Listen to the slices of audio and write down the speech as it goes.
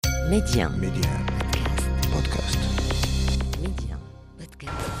ميديان بودكاست.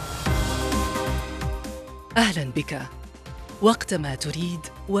 أهلا بك. وقتما تريد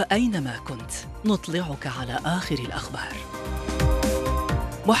وأينما كنت نطلعك على آخر الأخبار.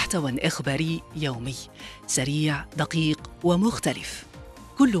 محتوى إخباري يومي سريع دقيق ومختلف،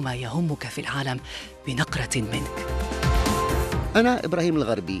 كل ما يهمك في العالم بنقرة منك. أنا إبراهيم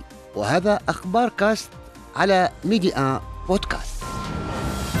الغربي، وهذا أخبار كاست على ميديان بودكاست.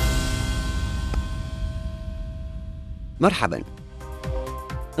 مرحبا.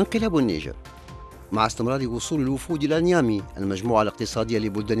 انقلاب النيجر. مع استمرار وصول الوفود إلى نيامي، المجموعة الاقتصادية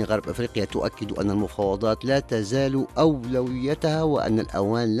لبلدان غرب أفريقيا تؤكد أن المفاوضات لا تزال أولويتها، وأن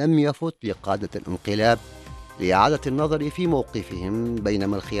الأوان لم يفت لقادة الانقلاب لإعادة النظر في موقفهم،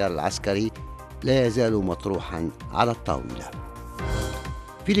 بينما الخيار العسكري لا يزال مطروحا على الطاولة.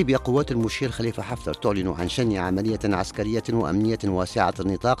 في ليبيا، قوات المشير خليفة حفتر تعلن عن شن عملية عسكرية وأمنية واسعة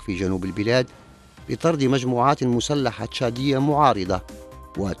النطاق في جنوب البلاد لطرد مجموعات مسلحة تشادية معارضة،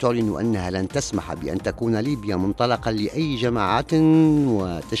 وتعلن أنها لن تسمح بأن تكون ليبيا منطلقا لأي جماعات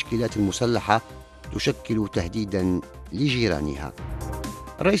وتشكيلات مسلحة تشكل تهديدا لجيرانها.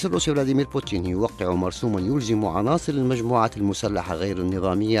 الرئيس الروسي فلاديمير بوتين يوقع مرسوما يلزم عناصر المجموعات المسلحة غير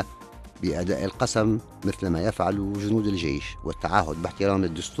النظامية بأداء القسم مثل ما يفعل جنود الجيش، والتعهد باحترام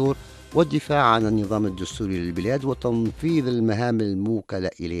الدستور والدفاع عن النظام الدستوري للبلاد وتنفيذ المهام الموكلة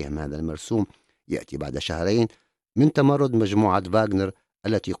إليهم. هذا المرسوم يأتي بعد شهرين من تمرد مجموعة فاغنر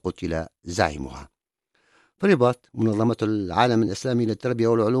التي قتل زعيمها. في الرباط، منظمة العالم الإسلامي للتربية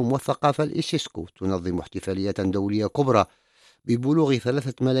والعلوم والثقافة الإيسيكسكو تنظم احتفالية دولية كبرى ببلوغ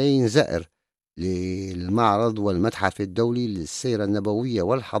 3 ملايين زائر للمعرض والمتحف الدولي للسيرة النبوية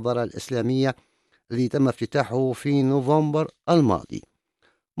والحضارة الإسلامية الذي تم افتتاحه في نوفمبر الماضي.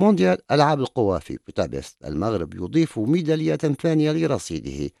 مونديال ألعاب القوى في بودكاست المغرب يضيف ميدالية ثانية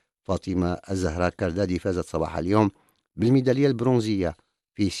لرصيده. فاطمة الزهراء كردادي فازت صباح اليوم بالميدالية البرونزية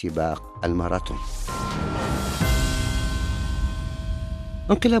في سباق الماراثون.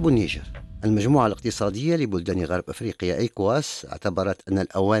 انقلاب النيجر. المجموعة الاقتصادية لبلدان غرب أفريقيا إيكواس اعتبرت أن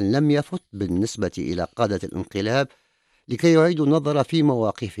الأوان لم يفت بالنسبة إلى قادة الانقلاب لكي يعيدوا النظر في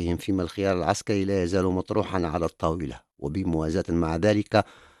مواقفهم، فيما الخيار العسكري لا يزال مطروحا على الطاولة. وبموازاة مع ذلك،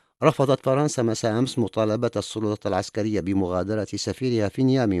 رفضت فرنسا مساء أمس مطالبة السلطات العسكرية بمغادرة سفيرها في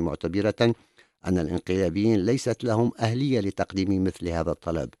نيامي، معتبرة أن الانقلابيين ليست لهم أهلية لتقديم مثل هذا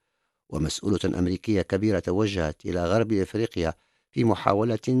الطلب. ومسؤولة أمريكية كبيرة توجهت إلى غرب أفريقيا في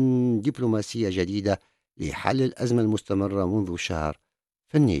محاولة دبلوماسية جديدة لحل الأزمة المستمرة منذ شهر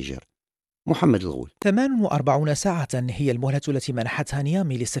في النيجر. محمد الغول. 48 ساعة هي المهلة التي منحتها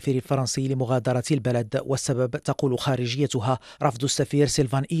نيامي للسفير الفرنسي لمغادرة البلد، والسبب تقول خارجيتها رفض السفير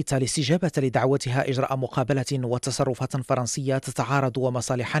سيلفان إيتا الاستجابة لدعوتها إجراء مقابلة وتصرفات فرنسية تتعارض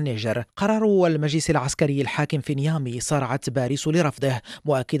ومصالح النيجر. قرار المجلس العسكري الحاكم في نيامي صارعت باريس لرفضه،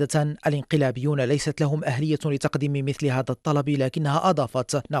 مؤكدة الانقلابيون ليست لهم أهلية لتقديم مثل هذا الطلب، لكنها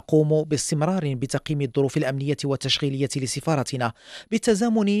أضافت: نقوم باستمرار بتقييم الظروف الأمنية والتشغيلية لسفارتنا.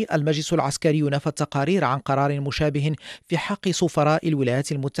 بالتزامن، المجلس العسكري نفى التقارير عن قرار مشابه في حق سفراء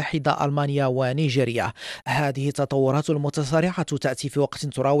الولايات المتحدة، ألمانيا ونيجيريا. هذه التطورات المتسارعة تأتي في وقت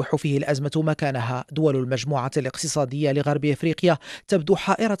تراوح فيه الأزمة مكانها. دول المجموعة الاقتصادية لغرب أفريقيا تبدو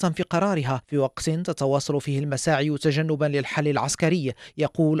حائرة في قرارها في وقت تتواصل فيه المساعي تجنبا للحل العسكري،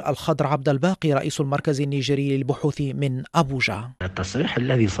 يقول الخضر عبد الباقي رئيس المركز النيجيري للبحوث من أبوجا. التصريح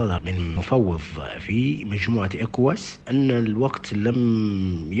الذي صدر من مفوض في مجموعة إكواس أن الوقت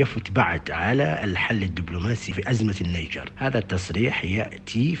لم يفت بعد على الحل الدبلوماسي في أزمة النيجر. هذا التصريح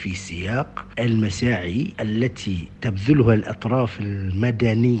يأتي في سياق المساعي التي تبذلها الأطراف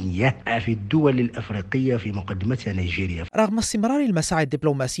المدنية في الدول الأفريقية في مقدمتها نيجيريا. رغم استمرار المساعي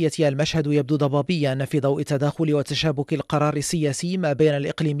الدبلوماسية، المشهد يبدو ضبابيا في ضوء تداخل وتشابك القرار السياسي ما بين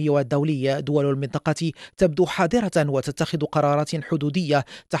الإقليمي والدولي. دول المنطقة تبدو حذرة وتتخذ قرارات حدودية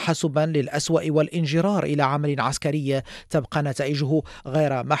تحسبا للأسوأ والانجرار إلى عمل عسكري تبقى نتائجه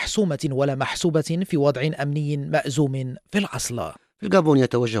غير محسومة ولا محسوبة في وضع أمني مأزوم في الأصل. في الغابون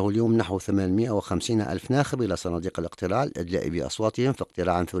يتوجه اليوم نحو 850 ألف ناخب إلى صناديق الاقتراع الإدلاء بأصواتهم في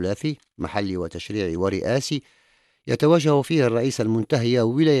اقتراع ثلاثي محلي وتشريعي ورئاسي يتوجه فيه الرئيس المنتهي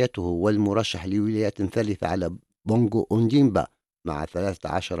ولايته والمرشح لولاية ثالثة على بونغو أونديمبا مع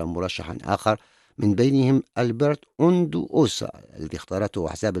 13 مرشحا آخر، من بينهم ألبرت أوندو أوسا الذي اختارته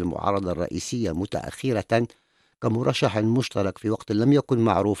أحزاب المعارضة الرئيسية متأخرة كمرشح مشترك في وقت لم يكن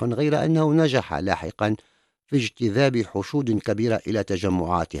معروفا، غير أنه نجح لاحقا في اجتذاب حشود كبيرة إلى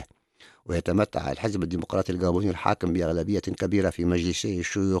تجمعاته. ويتمتع الحزب الديمقراطي الغابوني الحاكم بأغلبية كبيرة في مجلسي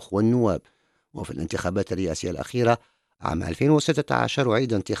الشيوخ والنواب. وفي الانتخابات الرئاسية الأخيرة عام 2016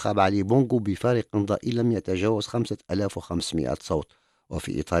 عيد انتخاب علي بونغو بفارق ضئيل لم يتجاوز 5500 صوت.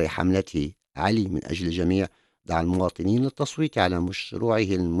 وفي إطار حملته علي من أجل الجميع دعا المواطنين للتصويت على مشروعه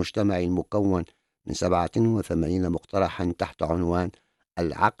المجتمعي المكون من 87 مقترحا تحت عنوان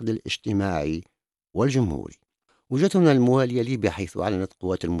العقد الاجتماعي والجمهوري. وجهتنا الموالية ليبيا، حيث أعلنت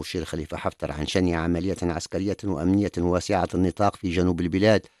قوات المشير خليفة حفتر عن شن عملية عسكرية وأمنية واسعة النطاق في جنوب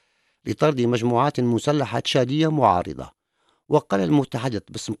البلاد لطرد مجموعات مسلحة تشادية معارضة. وقال المتحدث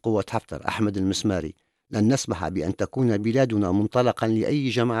باسم قوات حفتر أحمد المسماري: لن نسمح بأن تكون بلادنا منطلقا لأي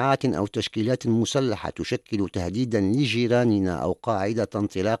جماعات أو تشكيلات مسلحة تشكل تهديدا لجيراننا أو قاعدة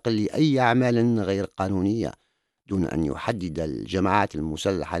انطلاق لأي أعمال غير قانونية، دون أن يحدد الجماعات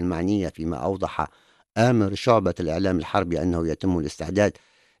المسلحة المعنية. فيما أوضح آمر شعبة الإعلام الحربي أنه يتم الاستعداد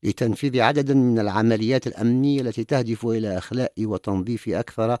لتنفيذ عدد من العمليات الأمنية التي تهدف إلى إخلاء وتنظيف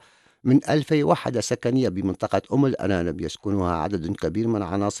أكثر من 2000 وحدة سكنية بمنطقة الأرانب يسكنها عدد كبير من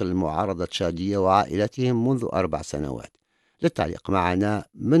عناصر المعارضة التشادية وعائلتهم منذ 4 سنوات. للتعليق معنا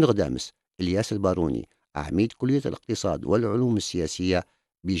من غدامس إلياس الباروني، عميد كلية الاقتصاد والعلوم السياسية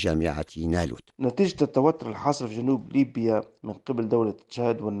بجامعة نالوت. نتيجة التوتر الحاصل في جنوب ليبيا من قبل دولة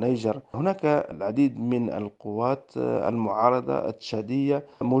تشاد والنيجر، هناك العديد من القوات المعارضة التشادية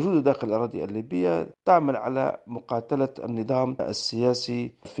موجودة داخل الأراضي الليبية تعمل على مقاتلة النظام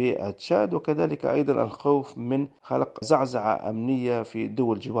السياسي في تشاد، وكذلك أيضا الخوف من خلق زعزعة أمنية في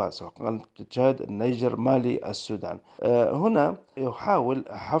دول جوار سواء كانت تشاد، النيجر، مالي، السودان. هنا يحاول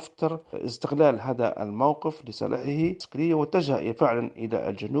حفتر استغلال هذا الموقف لصالحه عسكرية، واتجه فعلا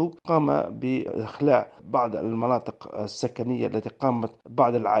إلى الجنوب، قام بإخلاء بعض المناطق السكنية التي قامت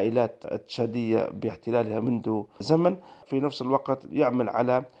بعض العائلات التشادية باحتلالها منذ زمن. في نفس الوقت يعمل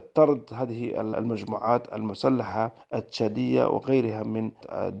على طرد هذه المجموعات المسلحة التشادية وغيرها من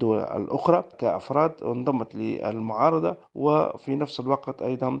الدول الأخرى كأفراد انضمت للمعارضة، وفي نفس الوقت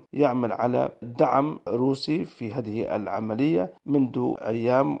أيضا يعمل على دعم روسي في هذه العملية. منذ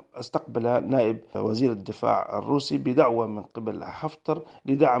أيام استقبل نائب وزير الدفاع الروسي بدعوة من قبل حفتر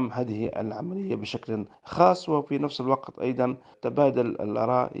لدعم هذه العملية بشكل خاص، وفي نفس الوقت أيضا تبادل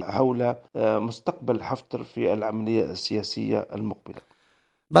الآراء حول مستقبل حفتر في العملية السياسية المقبلة.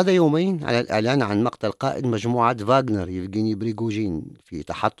 بعد يومين على الإعلان عن مقتل قائد مجموعة فاغنر يفغيني بريغوجين في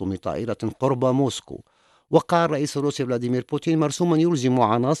تحطم طائرة قرب موسكو، وقع الرئيس الروسي فلاديمير بوتين مرسوما يلزم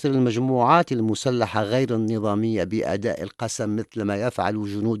عناصر المجموعات المسلحة غير النظامية بأداء القسم مثل ما يفعل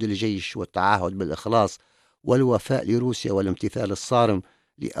جنود الجيش، والتعهد بالإخلاص والوفاء لروسيا والامتثال الصارم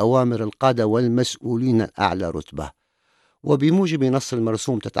لأوامر القادة والمسؤولين الأعلى رتبة. وبموجب نص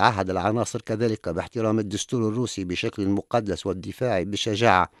المرسوم تتعهد العناصر كذلك باحترام الدستور الروسي بشكل مقدس والدفاع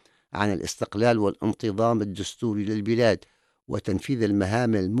بشجاعة عن الاستقلال والانتظام الدستوري للبلاد وتنفيذ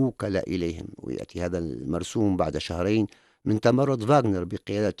المهام الموكلة إليهم. ويأتي هذا المرسوم بعد شهرين من تمرد فاغنر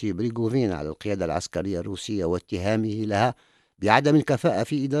بقيادة بريغوفين على القيادة العسكرية الروسية واتهامه لها بعدم الكفاءة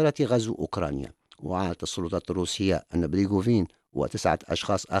في إدارة غزو أوكرانيا. وأعلنت السلطات الروسية أن بريغوفين و9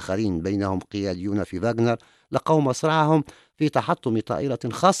 أشخاص آخرين بينهم قياديون في فاغنر لقوا مصرعهم في تحطم طائرة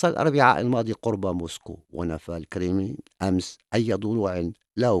خاصة الأربعاء الماضي قرب موسكو. ونفى الكريملين أمس أي ضلوع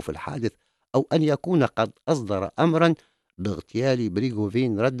له في الحادث أو أن يكون قد أصدر أمرا باغتيال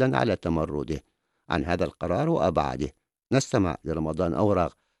بريغوفين ردا على تمرده. عن هذا القرار وأبعاده نستمع لرمضان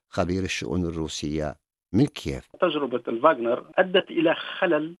أوراق خبير الشؤون الروسية من كييف. تجربة الفاغنر أدت إلى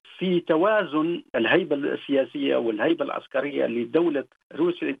خلل في توازن الهيبة السياسية والهيبة العسكرية لدولة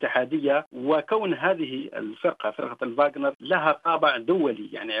روسيا الاتحادية، وكون هذه الفرقة فرقة الفاغنر لها طابع دولي،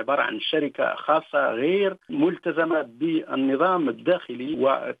 يعني عبارة عن شركة خاصة غير ملتزمة بالنظام الداخلي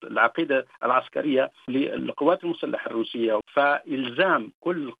والعقيدة العسكرية للقوات المسلحة الروسية. فإلزام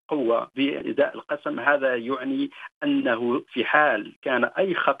كل قوة بأداء القسم هذا يعني أنه في حال كان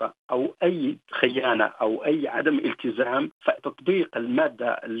أي خطأ أو أي خيانة أو أي عدم التزام، فتطبيق المادة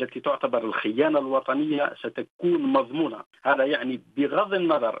التي تعتبر الخيانة الوطنية ستكون مضمونة. هذا يعني بغض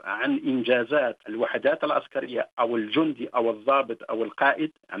النظر عن إنجازات الوحدات العسكرية أو الجندي أو الضابط أو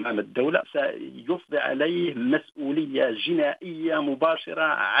القائد أمام الدولة، سيفضي عليه مسؤولية جنائية مباشرة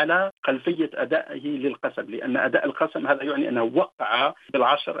على خلفية أدائه للقسم، لأن أداء القسم هذا يعني أنه وقع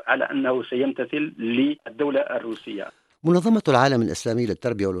بالعشر على أنه سيمتثل للدولة الروسية. منظمة العالم الإسلامي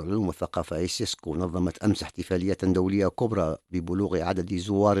للتربية والعلوم والثقافة الإيسيكسكو نظمت أمس احتفالية دولية كبرى ببلوغ عدد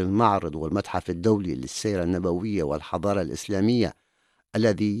زوار المعرض والمتحف الدولي للسيرة النبوية والحضارة الإسلامية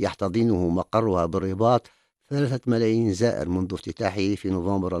الذي يحتضنه مقرها بالرباط 3 ملايين زائر منذ افتتاحه في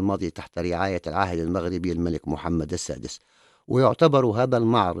نوفمبر الماضي تحت رعاية العاهل المغربي الملك محمد السادس. ويعتبر هذا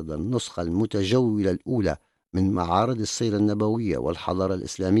المعرض النسخة المتجولة الأولى من معارض السيرة النبوية والحضارة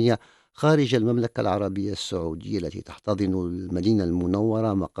الإسلامية خارج المملكة العربية السعودية التي تحتضن المدينة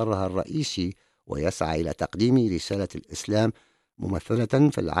المنورة مقرها الرئيسي، ويسعى إلى تقديم رسالة الإسلام ممثلة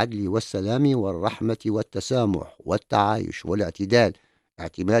في العدل والسلام والرحمة والتسامح والتعايش والاعتدال،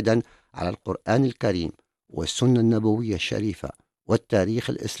 اعتمادا على القرآن الكريم والسنة النبوية الشريفة والتاريخ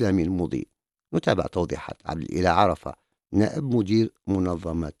الإسلامي المضيء. نتابع توضيحات عبد الإله عرفة، نائب مدير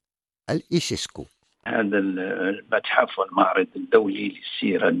منظمة الإيسيكسكو. هذا المتحف والمعرض الدولي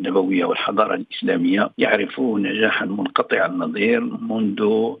للسيرة النبوية والحضارة الإسلامية يعرف نجاحا منقطع النظير منذ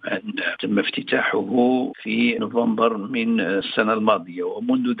أن تم افتتاحه في نوفمبر من السنة الماضية،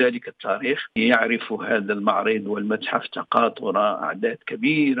 ومنذ ذلك التاريخ يعرف هذا المعرض والمتحف تقاطر أعداد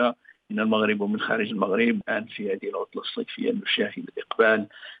كبيرة من المغرب ومن خارج المغرب. الآن في هذه العطلة الصيفية نشاهد إقبال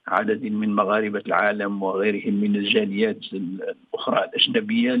عدد من مغاربة العالم وغيرهم من الجاليات الأخرى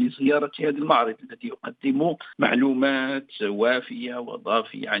الأجنبية لزيارة هذا المعرض الذي يقدم معلومات وافية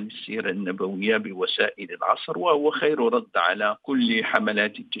وضافية عن السيرة النبوية بوسائل العصر، وهو خير رد على كل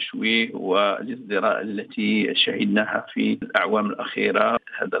حملات التشويه والازدراء التي شهدناها في الأعوام الأخيرة.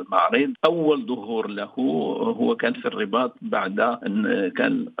 هذا المعرض أول ظهور له هو كان في الرباط بعد أن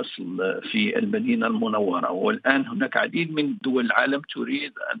كان الأصل في المدينة المنورة، والآن هناك عديد من دول العالم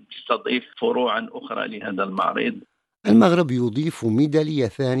تريد أن تستضيف فروعا أخرى لهذا المعرض. المغرب يضيف ميدالية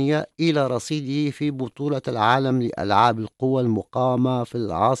ثانية إلى رصيده في بطولة العالم لألعاب القوى المقامة في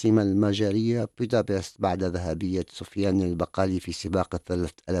العاصمة المجرية بودابست بعد ذهبية سفيان البقالي في سباق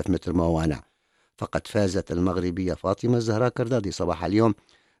 3000 متر موانع. فقد فازت المغربية فاطمة الزهراء كردادي صباح اليوم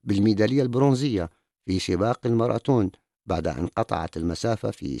بالميدالية البرونزية في سباق الماراثون بعد أن قطعت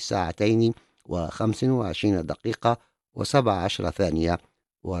المسافة في 2 و25 دقيقة و17 ثانية،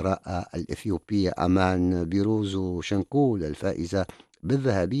 وراء الإثيوبية أمان بيروزو شنكول الفائزة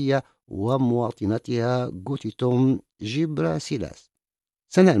بالذهبية ومواطنتها غوتيتوم جبراسيلاس.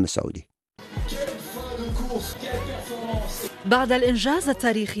 سناء المسعودي. بعد الإنجاز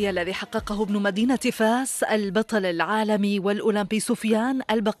التاريخي الذي حققه ابن مدينة فاس البطل العالمي والأولمبي سفيان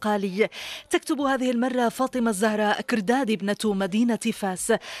البقالي، تكتب هذه المرة فاطمة الزهراء كردادي ابنة مدينة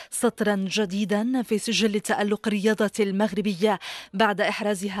فاس سطرا جديدا في سجل تألق الرياضة المغربية بعد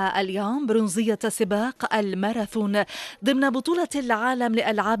إحرازها اليوم برونزية سباق الماراثون ضمن بطولة العالم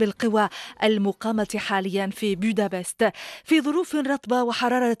لألعاب القوى المقامة حاليا في بودابست في ظروف رطبة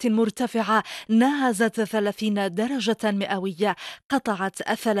وحرارة مرتفعة ناهزت 30 درجة مئوية. قطعت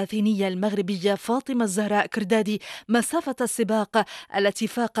الثلاثينية المغربية فاطمة الزهراء كردادي مسافة السباق التي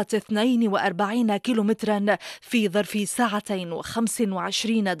فاقت 42 كيلومترا في ظرف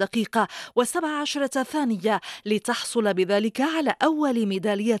 2:25 دقيقة و17 ثانية لتحصل بذلك على أول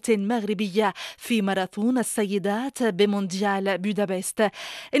ميدالية مغربية في ماراثون السيدات بمونديال بودابست،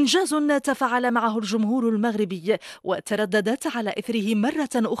 إنجاز تفاعل معه الجمهور المغربي وترددت على إثره مرة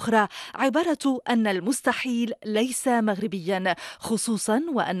أخرى عبارة أن المستحيل ليس مغربيا، خصوصا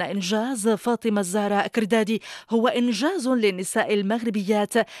وأن إنجاز فاطمة الزهراء كردادي هو إنجاز للنساء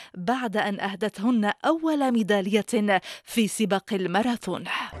المغربيات بعد أن أهدتهن أول ميدالية في سباق الماراثون.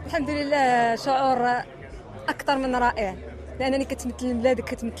 الحمد لله، شعور أكثر من رائع لأنني كتمثل البلاد،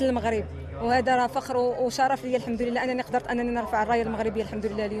 كتمثل المغرب، وهذا راه فخر وشرف لي الحمد لله أنني قدرت أنني نرفع الراية المغربية الحمد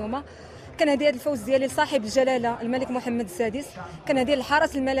لله اليوم. كان هذا الفوز ديالي لصاحب الجلاله الملك محمد السادس، كان هذه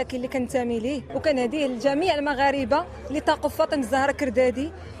الحرس الملكي اللي كنتمي ليه، وكان هذه لجميع المغاربه اللي طاقوا فاطمه الزهراء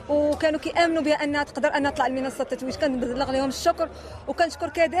كردادي وكانوا كيامنوا بها انها تقدر انها تطلع لمنصه التتويج. كنبلغ لهم الشكر وكنشكر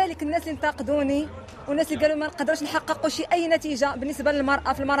كذلك الناس اللي انتقدوني والناس اللي قالوا ما نقدروش نحققوا اي نتيجه بالنسبه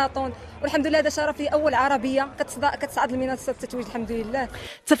للمراه في الماراثون، والحمد لله هذا شرف لي اول عربيه كتصعد لمنصه التتويج الحمد لله.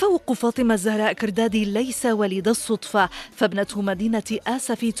 تفوق فاطمه الزهراء كردادي ليس وليد الصدفه، فابنه مدينه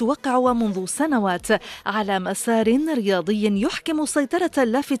اسفي توقع منذ سنوات على مسار رياضي يحكم سيطرة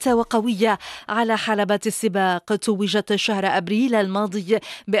لافتة وقوية على حلبات السباق. توجت شهر أبريل الماضي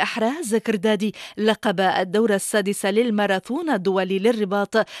بإحراز كردادي لقب الدورة السادسة للماراثون الدولي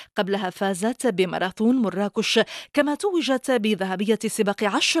للرباط، قبلها فازت بماراثون مراكش، كما توجت بذهبية سباق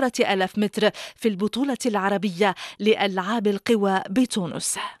 10,000 متر في البطولة العربية لألعاب القوى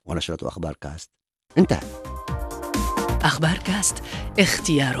بتونس. ونشرة أخبار كاست انتهى. أخبار كاست،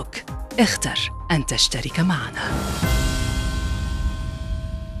 اختيارك، اختر أن تشترك معنا.